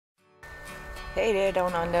Hey there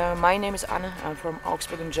down under, my name is Anne, I'm from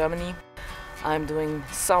Augsburg in Germany. I'm doing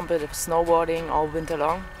some bit of snowboarding all winter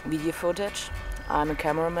long, video footage. I'm a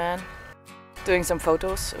cameraman, doing some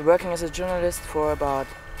photos, working as a journalist for about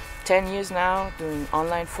 10 years now, doing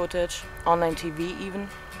online footage, online TV even.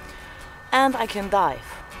 And I can dive.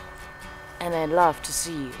 And I love to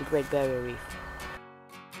see the Great Barrier Reef.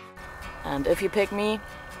 And if you pick me,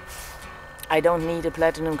 I don't need a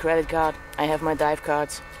platinum credit card, I have my dive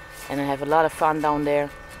cards. And I have a lot of fun down there,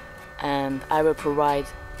 and I will provide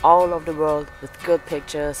all of the world with good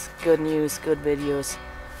pictures, good news, good videos,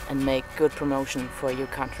 and make good promotion for your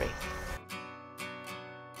country.